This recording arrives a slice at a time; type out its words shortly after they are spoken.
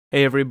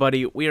Hey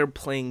everybody, we are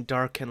playing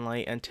Dark and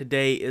Light, and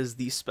today is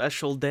the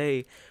special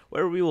day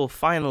where we will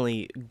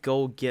finally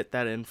go get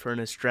that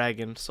Infernus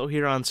Dragon. So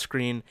here on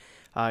screen,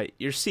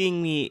 you're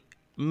seeing me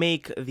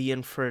make the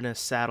Infernus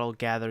saddle,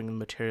 gathering the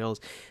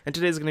materials, and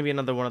today's going to be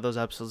another one of those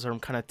episodes where I'm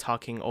kind of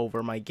talking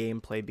over my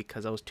gameplay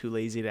because I was too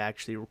lazy to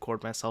actually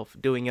record myself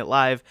doing it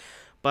live,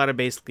 but I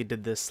basically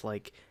did this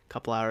like a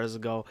couple hours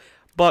ago.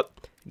 But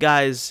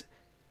guys,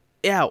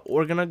 yeah,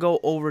 we're gonna go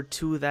over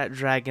to that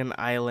dragon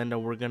island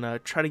and we're gonna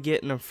try to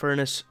get an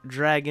Infernus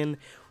Dragon.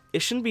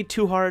 It shouldn't be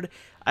too hard.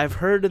 I've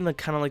heard in the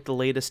kind of like the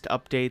latest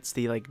updates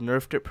they like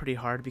nerfed it pretty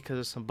hard because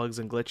of some bugs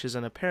and glitches,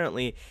 and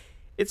apparently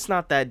it's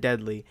not that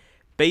deadly.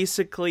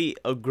 Basically,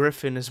 a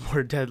griffin is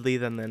more deadly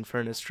than the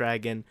Infernus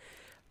Dragon,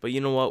 but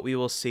you know what, we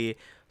will see.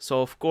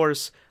 So of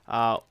course,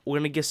 we're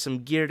gonna get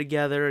some gear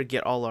together,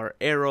 get all our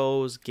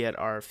arrows, get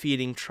our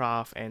feeding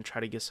trough, and try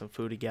to get some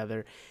food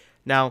together.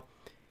 Now,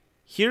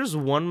 here's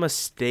one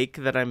mistake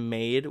that I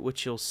made,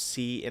 which you'll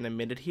see in a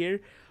minute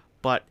here,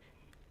 but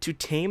to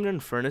tame an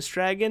Infernus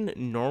Dragon,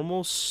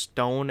 normal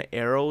stone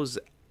arrows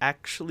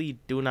actually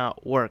do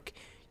not work.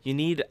 You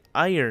need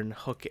iron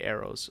hook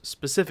arrows,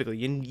 specifically.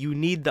 You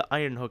need the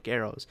iron hook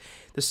arrows.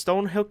 The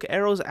stone hook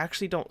arrows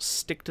actually don't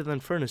stick to the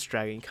Infernus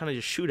Dragon. You kind of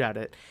just shoot at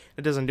it.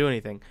 It doesn't do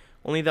anything.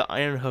 Only the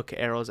iron hook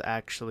arrows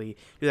actually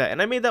do that.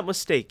 And I made that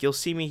mistake. You'll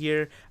see me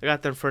here. I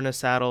got the Infernus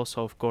saddle,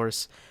 so of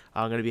course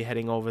I'm going to be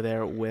heading over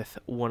there with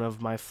one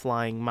of my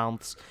flying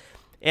mounts.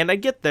 And I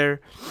get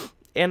there,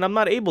 and I'm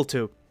not able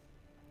to.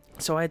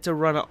 So I had to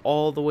run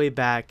all the way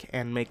back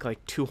and make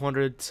like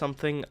 200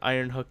 something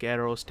iron hook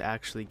arrows to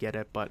actually get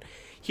it. But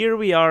here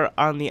we are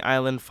on the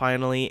island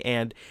finally,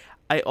 and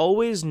I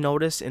always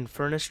notice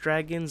Infernus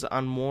Dragons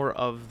on more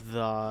of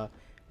the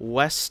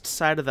west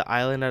side of the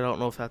island. I don't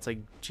know if that's like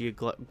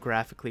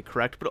geographically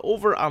correct, but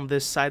over on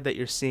this side that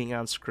you're seeing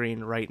on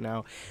screen right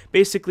now,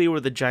 basically where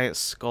the giant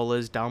skull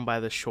is down by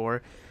the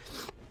shore.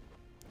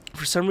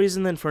 For some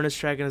reason, the Infernus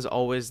Dragon is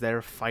always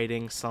there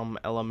fighting some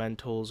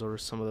elementals or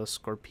some of the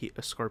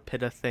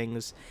Scorpida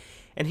things.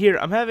 And here,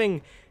 I'm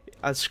having,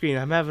 on screen,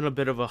 I'm having a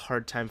bit of a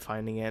hard time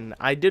finding it. And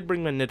I did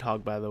bring my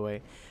Nidhogg, by the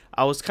way.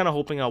 I was kind of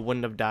hoping I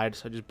wouldn't have died,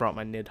 so I just brought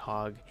my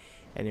Nidhogg.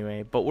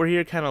 Anyway, but we're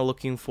here kind of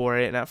looking for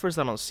it, and at first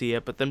I don't see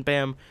it, but then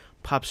bam,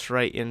 pops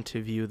right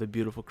into view, the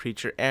beautiful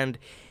creature. And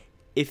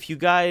if you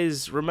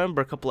guys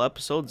remember a couple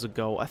episodes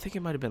ago, I think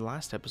it might have been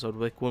last episode,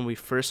 like when we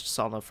first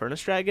saw the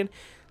Infernus Dragon,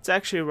 it's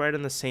actually right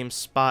in the same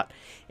spot.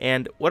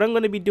 And what I'm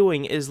going to be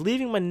doing is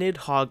leaving my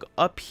Nidhogg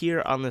up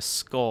here on the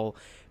skull,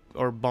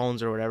 or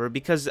bones or whatever,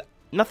 because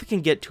nothing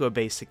can get to it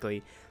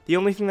basically. The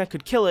only thing that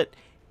could kill it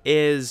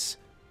is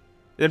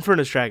the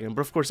Infernus Dragon, but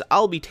of course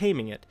I'll be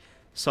taming it,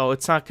 so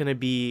it's not going to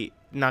be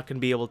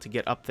able to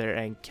get up there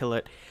and kill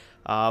it.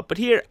 But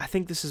here, I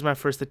think this is my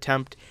first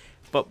attempt.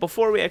 But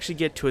before we actually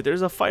get to it,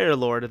 there's a Fire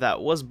Lord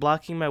that was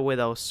blocking my way.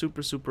 That was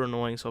super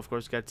annoying. So of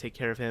course we got to take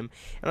care of him.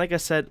 And like I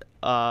said,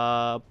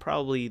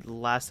 probably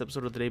last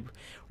episode of the day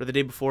or the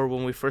day before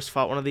when we first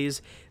fought one of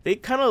these, they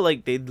kind of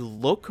like, they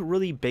look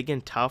really big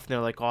and tough. And they're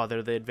like, oh,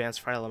 they're the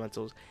advanced fire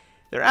elementals.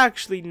 They're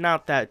actually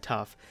not that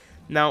tough.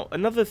 Now,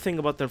 another thing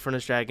about the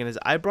Infernus Dragon is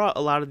I brought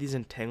a lot of these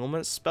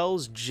entanglement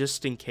spells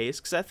just in case,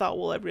 because I thought,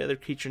 well, every other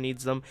creature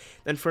needs them.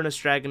 The Infernus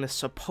Dragon is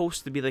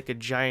supposed to be like a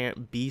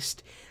giant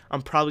beast.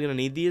 I'm probably going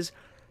to need these.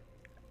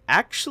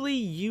 Actually,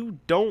 you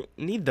don't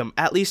need them.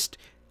 At least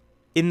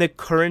in the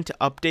current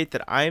update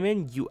that I'm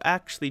in, you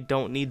actually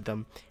don't need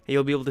them. And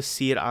you'll be able to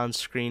see it on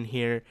screen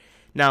here.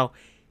 Now,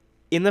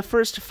 in the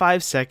first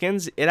 5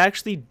 seconds, it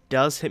actually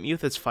does hit me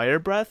with its fire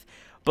breath.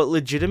 But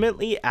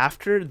legitimately,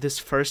 after this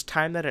first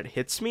time that it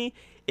hits me,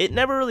 it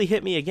never really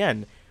hit me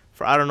again.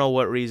 For I don't know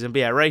what reason. But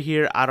yeah, right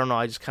here, I don't know,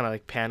 I just kind of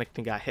like panicked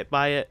and got hit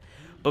by it.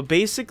 But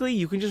basically,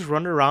 you can just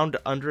run around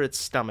under its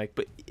stomach.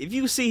 But if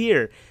you see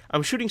here,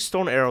 I'm shooting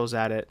stone arrows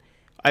at it.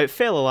 I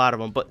fail a lot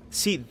of them, but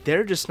see,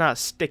 they're just not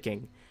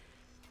sticking,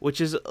 which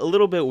is a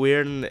little bit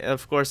weird. And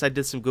of course, I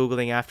did some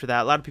Googling after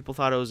that. A lot of people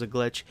thought it was a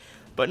glitch.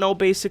 But no,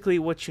 basically,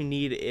 what you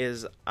need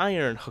is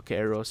iron hook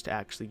arrows to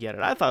actually get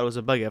it. I thought it was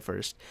a bug at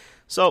first.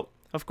 So,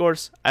 of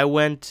course, I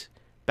went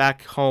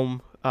back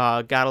home,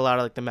 got a lot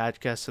of like the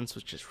magic essence,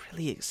 which is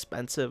really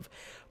expensive,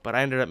 but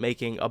I ended up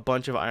making a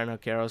bunch of iron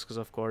hook arrows because,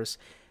 of course,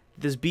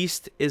 this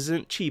beast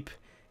isn't cheap.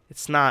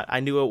 It's not.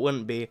 I knew it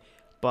wouldn't be,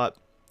 but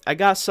I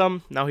got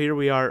some. Now here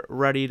we are,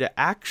 ready to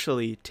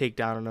actually take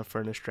down an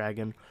Infernus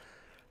Dragon.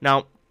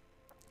 Now,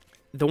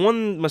 the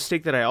one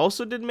mistake that I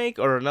also did make,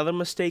 or another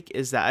mistake,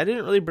 is that I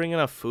didn't really bring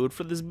enough food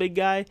for this big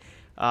guy.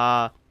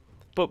 But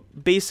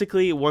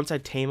basically, once I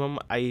tame him,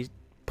 I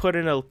put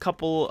in a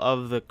couple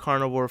of the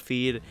carnivore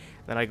feed,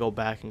 then I go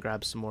back and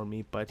grab some more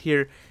meat. But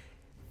here,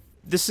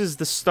 this is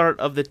the start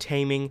of the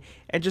taming,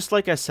 and just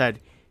like I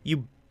said,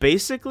 you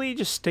basically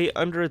just stay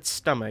under its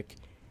stomach.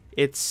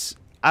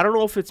 I don't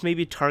know if it's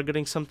maybe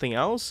targeting something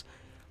else,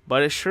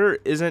 but it sure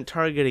isn't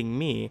targeting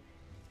me.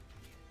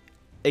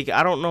 Like,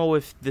 I don't know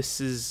if this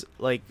is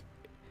like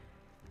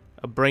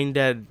a brain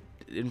dead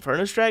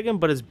Infernus Dragon,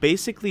 but it's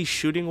basically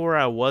shooting where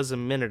I was a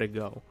minute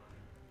ago.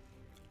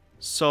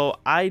 So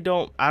I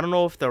don't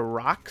know if the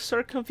rocks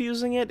are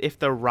confusing it. If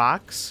the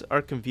rocks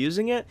are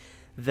confusing it,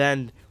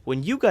 then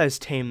when you guys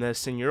tame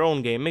this in your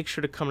own game, make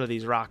sure to come to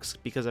these rocks,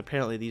 because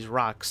apparently these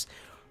rocks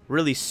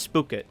really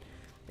spook it,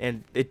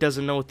 and it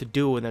doesn't know what to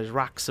do when there's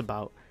rocks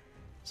about.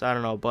 So I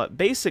don't know, but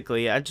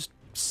basically I just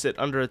sit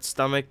under its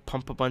stomach,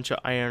 pump a bunch of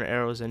iron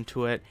arrows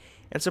into it,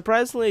 and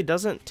surprisingly it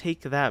doesn't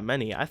take that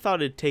many. I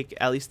thought it'd take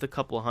at least a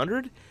couple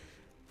hundred.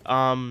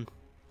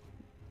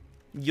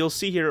 You'll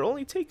see here it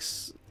only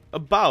takes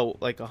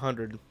about like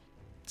 100,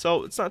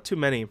 so it's not too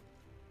many,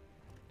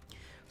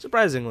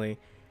 surprisingly.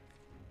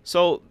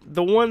 So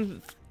the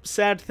one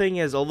sad thing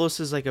is, although this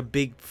is like a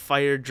big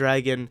fire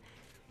dragon,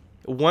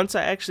 once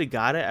I actually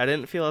got it, I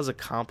didn't feel as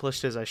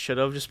accomplished as I should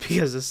have, just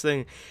because this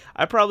thing,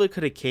 I probably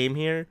could have came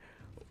here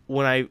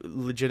when I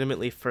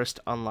legitimately first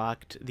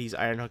unlocked these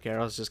iron hook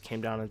arrows, just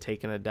came down and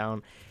taken it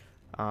down.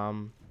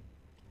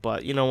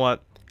 But you know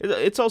what?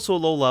 It's also a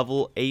low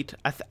level 8.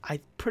 I'm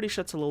pretty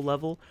sure it's a low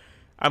level.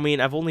 I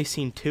mean, I've only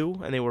seen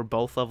 2, and they were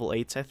both level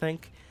 8s, I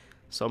think.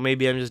 So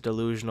maybe I'm just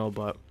delusional,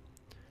 but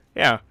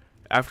yeah.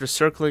 After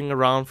circling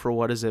around for,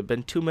 what has it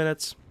been, 2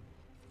 minutes?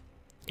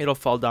 It'll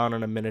fall down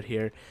in a minute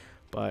here.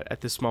 But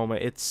at this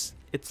moment, it's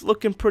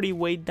looking pretty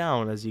weighed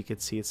down, as you can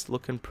see. It's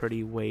looking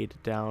pretty weighed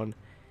down.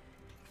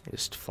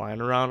 Just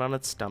flying around on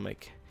its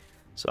stomach.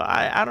 So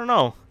I don't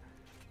know.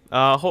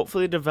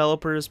 Hopefully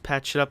developers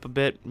patch it up a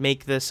bit,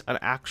 make this an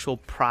actual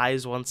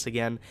prize once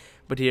again.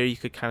 But here you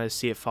could kind of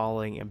see it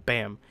falling, and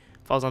bam,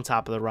 falls on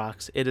top of the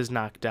rocks. It is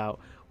knocked out.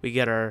 We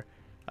get our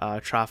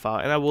trough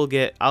out, and I will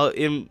get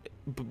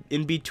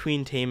in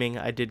between taming.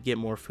 I did get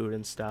more food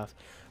and stuff.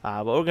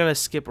 But we're gonna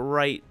skip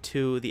right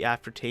to the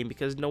after tame,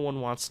 because no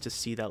one wants to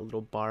see that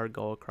little bar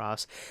go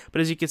across. But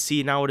as you can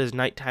see, now it is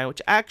nighttime,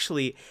 which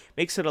actually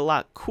makes it a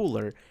lot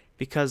cooler,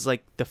 because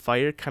like the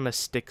fire kind of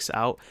sticks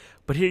out.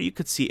 But here you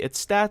could see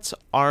its stats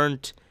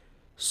aren't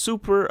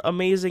super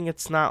amazing.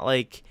 It's not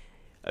like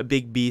a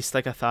big beast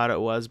like I thought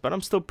it was, but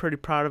I'm still pretty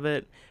proud of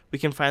it. We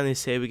can finally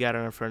say we got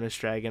an Infernus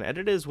Dragon, and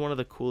it is one of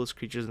the coolest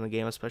creatures in the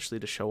game, especially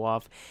to show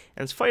off.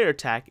 And its fire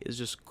attack is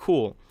just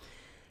cool.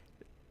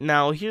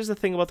 Now, here's the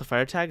thing about the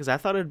fire attack, is I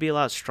thought it would be a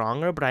lot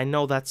stronger, but I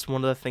know that's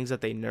one of the things that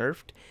they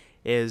nerfed,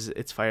 is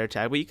its fire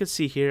attack. But you can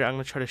see here, I'm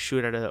going to try to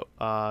shoot at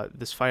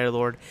this Fire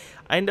Lord.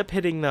 I end up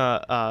hitting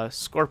the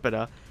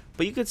Scorpida,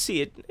 but you can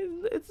see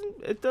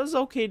it does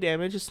okay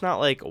damage. It's not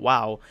like,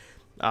 wow.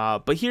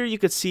 But here you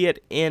could see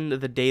it in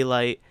the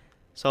daylight,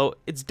 so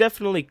it's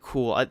definitely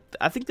cool.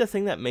 I think the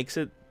thing that makes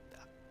it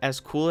as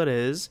cool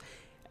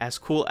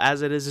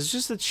as it is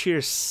just its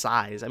sheer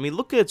size. I mean,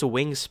 look at its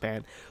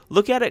wingspan.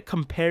 Look at it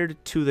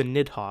compared to the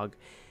Nidhogg.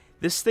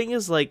 This thing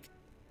is like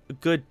a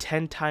good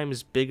 10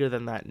 times bigger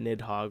than that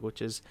Nidhogg,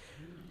 which is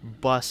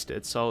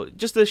busted. So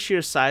just the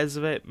sheer size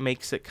of it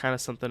makes it kind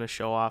of something to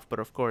show off. But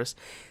of course,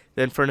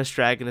 the Infernus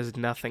Dragon is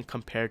nothing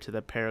compared to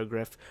the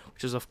Paragriff,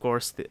 which is of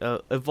course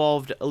the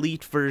evolved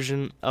elite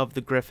version of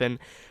the Griffin.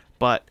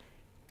 But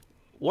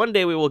one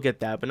day we will get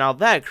that. But now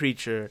that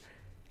creature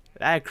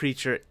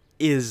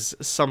is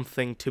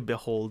something to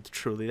behold,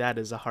 truly. That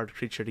is a hard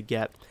creature to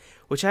get,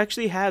 which I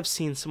actually have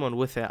seen someone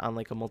with it on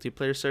like a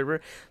multiplayer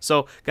server.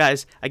 So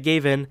guys, I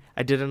gave in.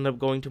 I did end up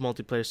going to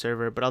multiplayer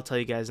server, but I'll tell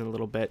you guys in a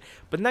little bit.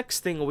 But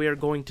next thing we are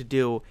going to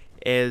do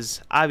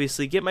is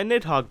obviously get my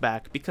Nidhogg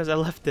back, because I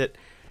left it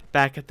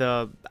back at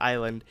the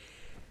island.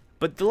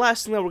 But the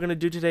last thing that we're going to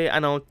do today, I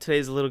know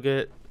today's a little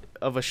bit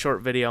of a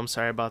short video, I'm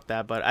sorry about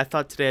that, but I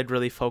thought today I'd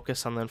really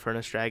focus on the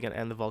Infernus Dragon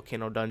and the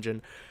Volcano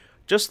Dungeon.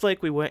 Just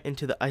like we went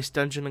into the Ice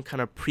Dungeon and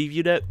kind of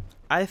previewed it,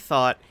 I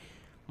thought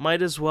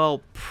might as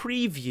well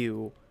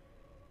preview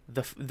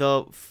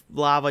the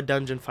Lava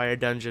Dungeon, Fire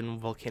Dungeon,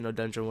 Volcano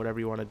Dungeon, whatever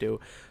you want to do.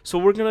 So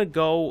we're going to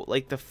go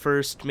like the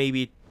first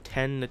maybe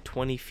 10 to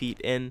 20 feet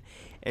in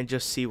and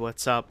just see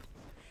what's up.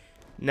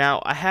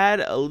 Now, I had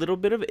a little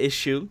bit of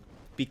issue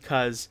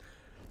because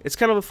it's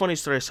kind of a funny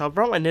story. So I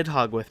brought my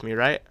Nidhogg with me,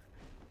 right?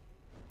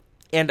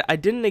 And I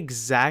didn't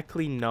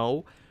exactly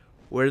know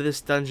where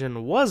this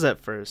dungeon was at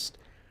first.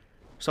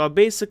 So I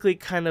basically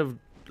kind of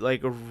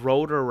like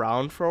rode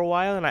around for a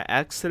while, and I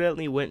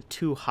accidentally went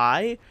too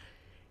high,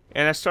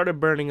 and I started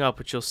burning up,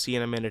 which you'll see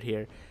in a minute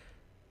here.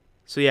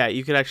 So yeah,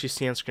 you can actually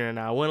see on screen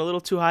now. I went a little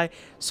too high.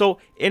 So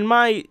in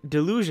my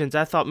delusions,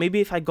 I thought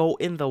maybe if I go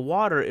in the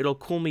water, it'll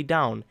cool me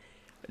down.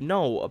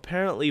 No,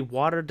 apparently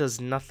water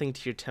does nothing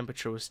to your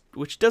temperature,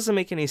 which doesn't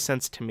make any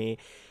sense to me.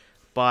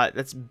 But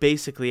that's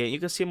basically it. You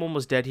can see I'm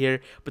almost dead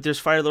here, but there's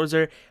Fire Lords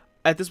there.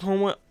 At this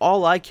moment,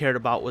 all I cared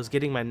about was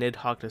getting my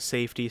Nidhogg to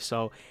safety,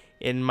 so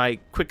in my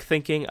quick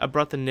thinking, I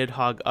brought the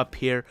Nidhogg up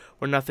here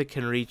where nothing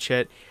can reach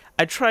it.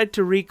 I tried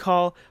to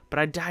recall, but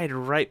I died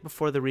right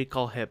before the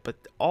recall hit. But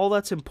all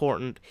that's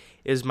important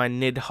is my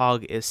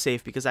Nidhogg is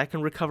safe, because I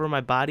can recover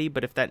my body,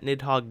 but if that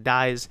Nidhogg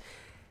dies,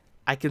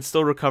 I can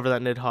still recover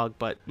that Nidhogg,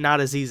 but not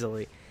as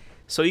easily.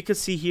 So you can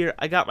see here,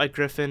 I got my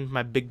Griffin,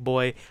 my big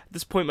boy. At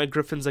this point, my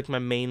Griffin's like my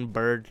main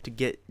bird to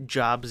get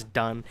jobs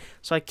done.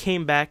 So I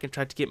came back and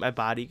tried to get my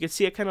body. You can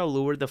see I kind of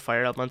lured the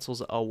fire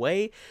elementals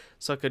away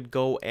so I could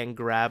go and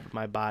grab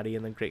my body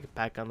and then get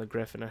back on the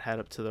Griffin and head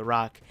up to the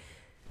rock.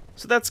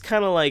 So that's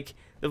kind of like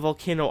the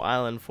volcano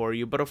island for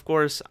you. But of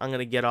course, I'm going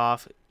to get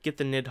off, get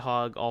the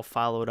Nidhogg all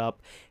followed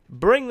up,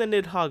 bring the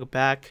Nidhogg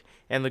back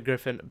and the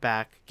Griffin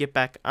back, get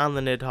back on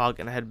the Nidhogg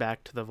and head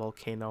back to the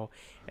volcano.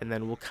 And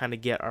then we'll kind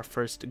of get our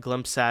first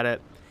glimpse at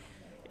it.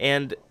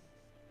 And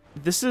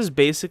this is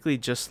basically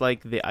just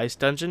like the ice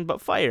dungeon,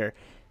 but fire.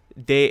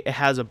 It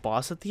has a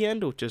boss at the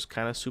end, which is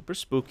kind of super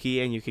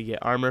spooky, and you can get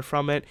armor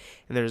from it.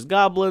 And there's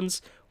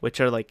goblins, which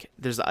are like,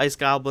 there's the ice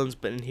goblins,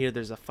 but in here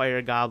there's the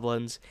fire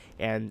goblins.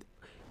 And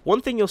one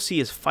thing you'll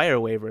see is fire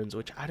wyverns,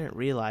 which I didn't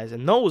realize,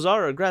 and those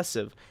are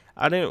aggressive.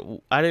 I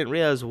didn't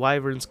realize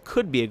wyverns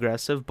could be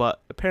aggressive,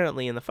 but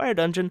apparently in the fire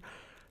dungeon,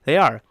 they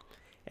are.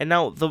 And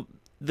now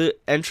the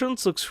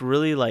entrance looks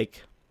really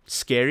like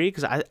scary,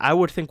 because I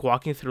would think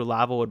walking through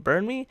lava would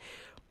burn me,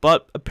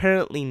 but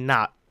apparently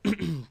not.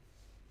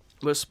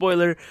 But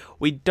spoiler,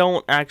 we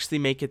don't actually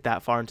make it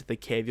that far into the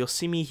cave. You'll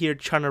see me here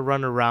trying to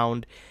run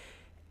around,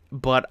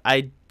 but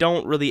I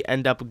don't really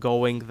end up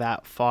going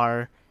that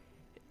far.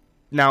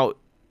 Now,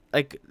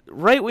 like,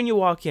 right when you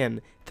walk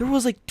in, there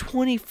was like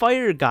 20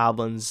 fire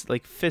goblins,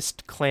 like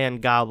fist clan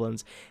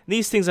goblins. And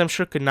these things I'm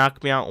sure could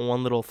knock me out in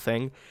one little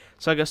thing.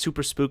 So I got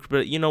super spooked,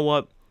 but you know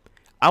what?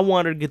 I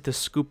wanted to get the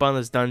scoop on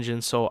this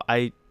dungeon, so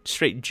I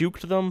straight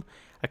juked them.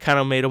 I kind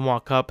of made them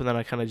walk up, and then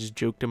I kind of just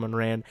juked them and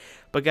ran.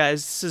 But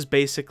guys, this is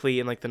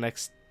basically in like the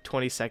next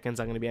 20 seconds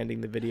I'm going to be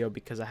ending the video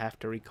because I have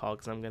to recall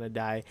because I'm going to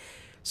die.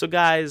 So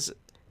guys,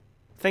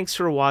 thanks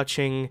for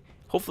watching.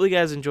 Hopefully you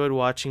guys enjoyed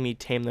watching me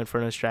tame the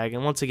Infernus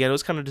Dragon. Once again, it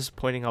was kind of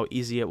disappointing how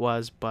easy it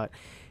was, but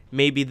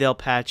maybe they'll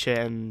patch it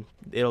and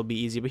it'll be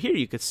easy. But here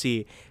you could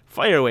see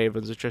fire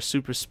wyverns, which are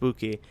super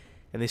spooky.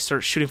 And they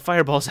start shooting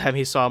fireballs at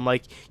me, so I'm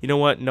like, you know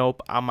what?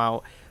 Nope, I'm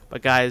out.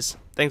 But guys,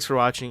 thanks for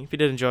watching. If you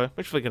did enjoy,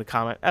 make sure to leave a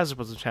comment, as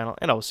opposed to the channel,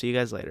 and I will see you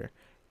guys later.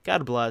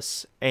 God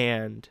bless,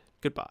 and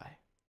goodbye.